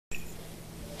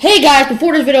Hey guys,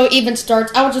 before this video even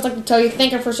starts, I would just like to tell you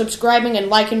thank you for subscribing and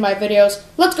liking my videos.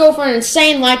 Let's go for an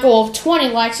insane like goal of 20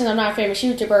 likes and I'm not a famous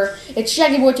YouTuber. It's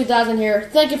ShaggyBoy2000 here.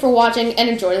 Thank you for watching and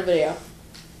enjoy the video.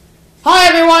 Hi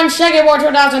everyone,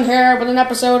 ShaggyBoy2000 here with an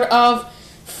episode of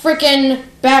freaking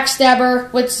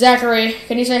Backstabber with Zachary.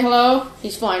 Can you say hello?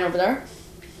 He's flying over there.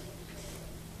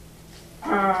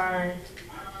 Hi.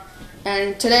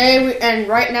 And today,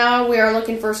 right now, we are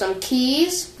looking for some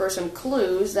keys, for some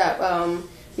clues that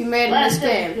we made in this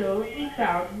game. We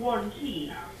found one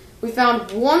key. We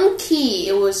found one key.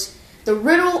 It was the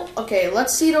riddle. Okay,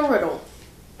 let's see the riddle.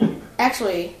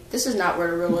 Actually, this is not where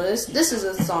the riddle is. This is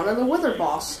the Son of the Wither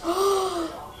boss.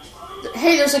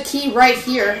 Hey, there's a key right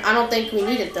here. I don't think we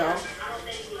need it though.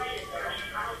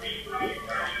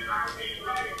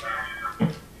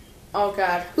 Oh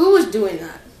god, who was doing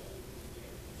that?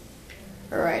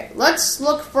 Alright, let's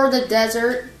look for the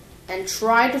desert and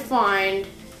try to find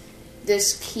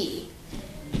this key.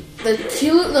 The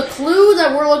clue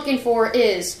that we're looking for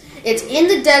is, it's in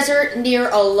the desert near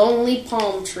a lonely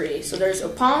palm tree. So there's a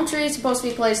palm tree supposed to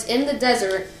be placed in the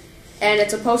desert, and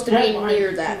it's supposed to be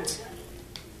near that.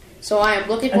 So I am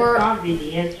looking for it. That'd be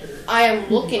the answer. I am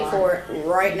looking for it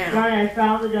right now. Johnny, I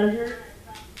found the desert.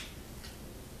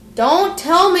 Don't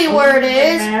tell me where it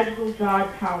is. Magical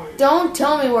god power. Don't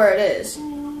tell me where it is.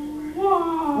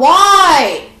 Whoa.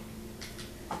 Why?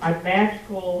 I'm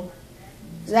magical.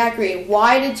 Zachary,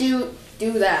 why did you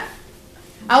do that?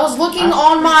 I was looking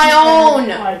on my own.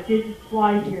 I didn't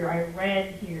fly here. I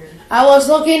ran here. I was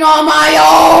looking on my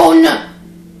own.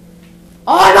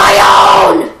 On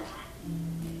my own.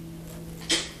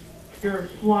 You're a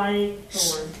flying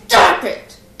sword. Stop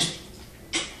it.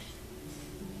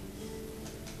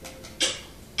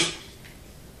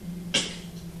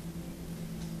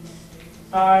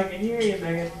 I can hear you,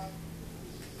 Megan.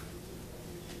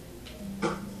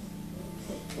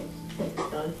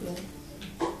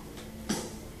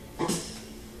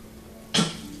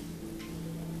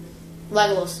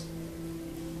 Legolas.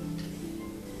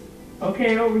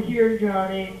 Okay, over here,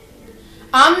 Johnny.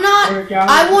 I'm not.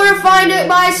 I want to find it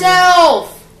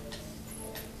myself.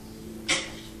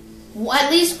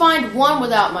 At least find one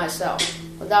without myself.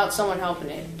 Without someone helping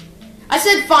it. I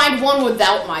said find one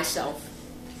without myself.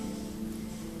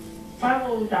 Find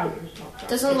one without yourself.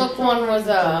 Doesn't look one with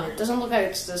doesn't look like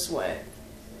it's this way.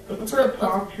 Let's go to the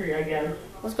palm tree, I guess.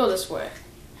 Let's go this way.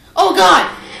 Oh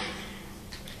god!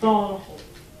 Fall in a hole.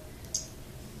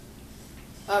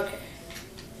 Okay.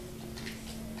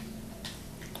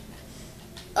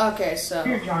 Okay, so.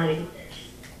 Here, Johnny.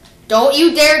 Don't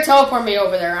you dare teleport me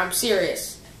over there. I'm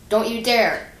serious. Don't you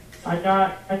dare. I'm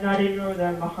not even over there.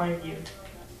 I'm behind you.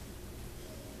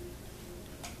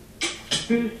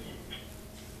 Boost.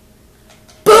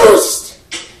 Boost!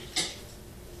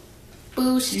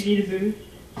 Boost. You need a boost?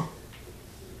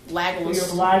 Legolas. Your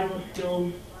Legolas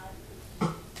skills.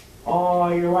 Oh,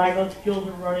 your Legolas skills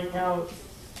are running out.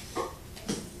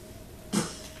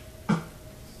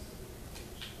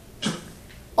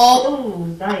 Oh,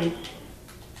 nice.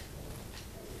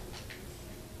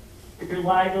 Your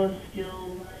Legolas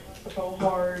skills are so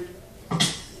hard.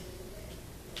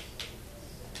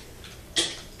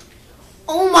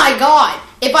 Oh my god!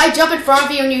 If I jump in front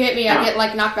of you and you hit me, I get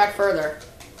like knocked back further.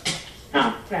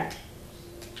 Knockback.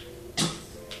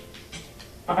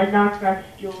 My knockback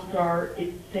skills are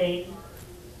insane.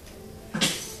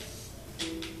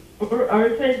 Are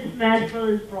we playing Smash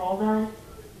Brothers Brawl now?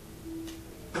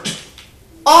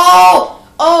 Oh!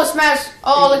 Oh, Smash!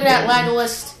 Oh, look at that,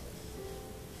 Legolas.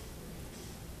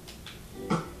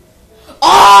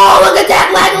 Oh, look at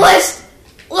that, Legolas!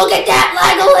 Look at that,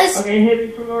 Legolas! Okay, hit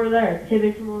me from over there. Hit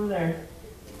me from over there.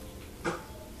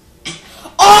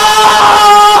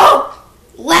 Oh!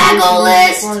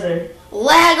 Legolas!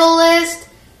 Legolas!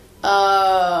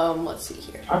 Let's see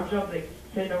here. I'm jumping.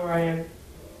 They know where I am.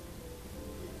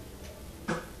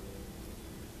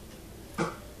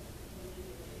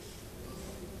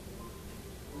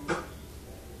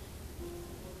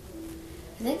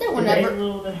 I think that whenever a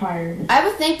little bit higher. I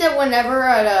would think that whenever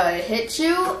it hits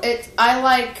you, I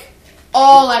like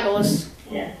Legolas.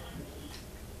 Yeah.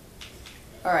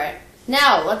 Alright.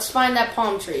 Now let's find that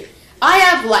palm tree. I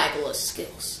have Legolas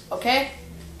skills, okay?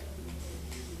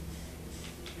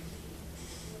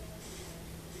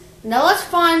 Now let's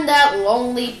find that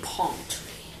lonely palm tree.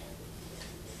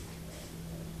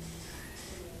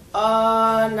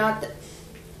 Not that.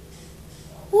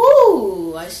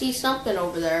 Woo! I see something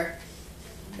over there.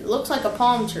 It looks like a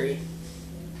palm tree.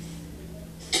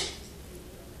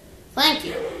 Thank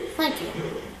you. Thank you.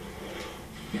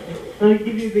 Let me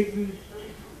give you a big boost.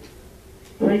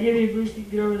 Let me give you a boost, you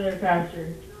can get over there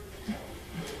faster.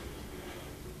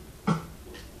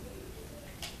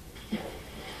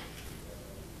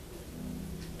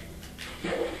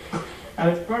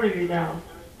 I'm in front of you now.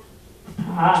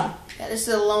 Haha. Yeah, this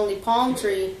is a lonely palm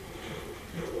tree.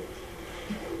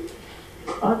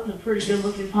 Oh, that's a pretty good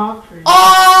looking palm tree.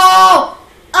 Oh!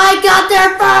 I got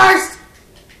there first!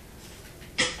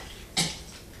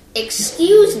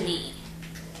 Excuse me.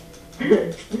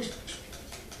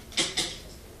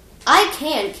 I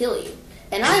can kill you,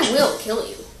 and I will kill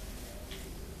you.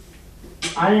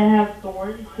 I didn't have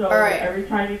thorns, so Alright. every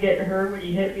time you get hurt when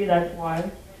you hit me, that's why.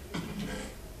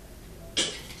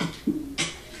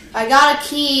 I got a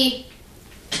key.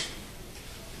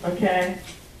 Okay.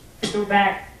 Go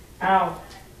back. Ow.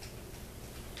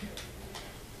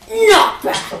 Knock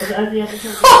back. Oh, that's the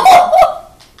episode.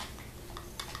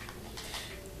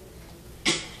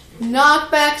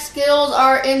 Knockback skills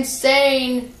are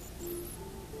insane.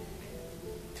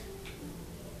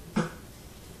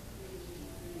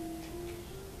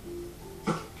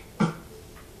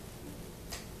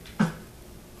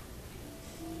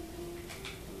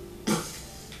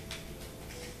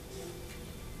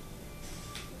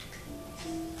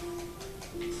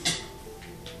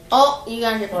 Oh, you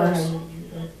got here first.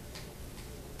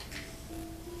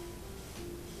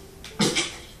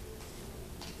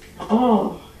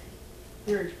 Oh,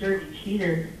 you're a dirty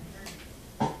cheater.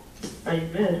 Oh, you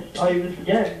missed. Oh, you missed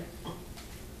again.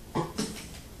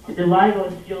 Your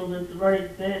LIGO skills is running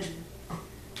thin.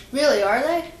 Really, are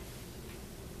they?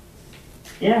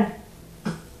 Yeah.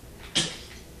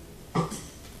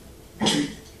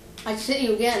 I just hit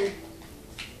you again.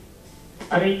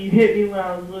 I mean, you hit me when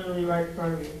I was literally right in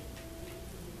front of you.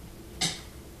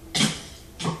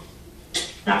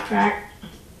 Knock back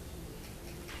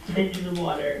into the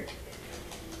water,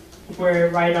 where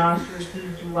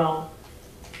rhinoceroses dwell.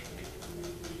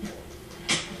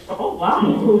 Oh wow!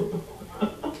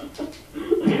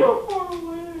 Look how far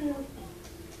away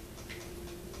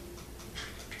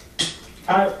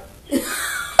I am.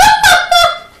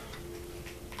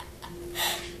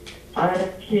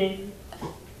 I'm king.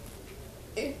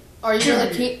 Are you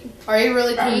really king? Are you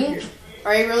really king?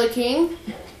 Are you really king?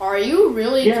 Are you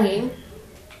really king?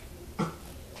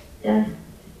 Yeah.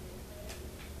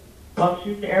 While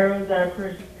shooting arrows at a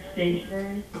person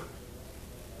stationary.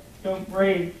 So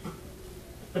brave.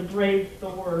 The brave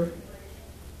Thor.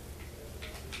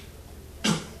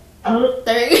 Oh,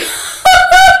 There you go.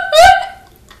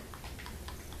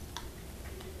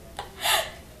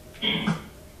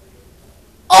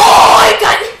 Oh, I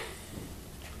got you.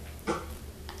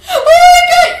 Oh, I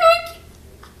got you.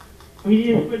 we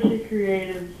need to switch to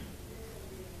creatives.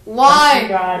 Why? I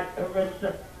got a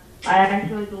redstone. I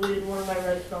accidentally deleted one of my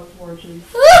redstone torches.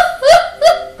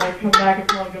 I come back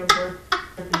and I'm gonna burn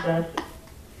to death.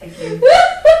 Thank you.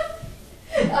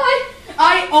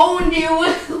 I owned you.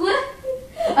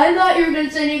 I thought you were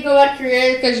gonna say you go at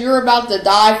creative because you were about to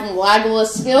die from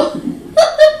lagless skill.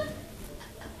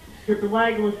 Your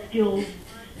lagless skills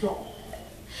suck.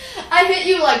 I hit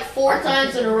you like 4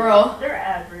 times in a row. They're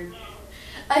average.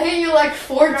 I hit you like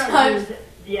 4 times.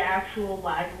 The actual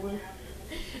lagless.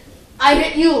 I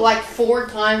hit you like 4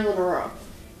 times in a row.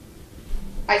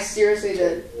 I seriously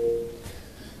did.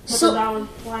 So I was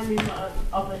climbing up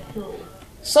a hill.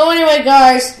 So anyway,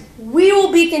 guys, we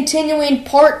will be continuing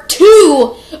part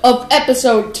 2 of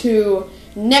episode 2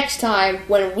 next time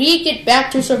when we get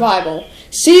back to survival.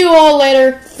 See you all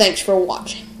later. Thanks for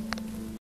watching.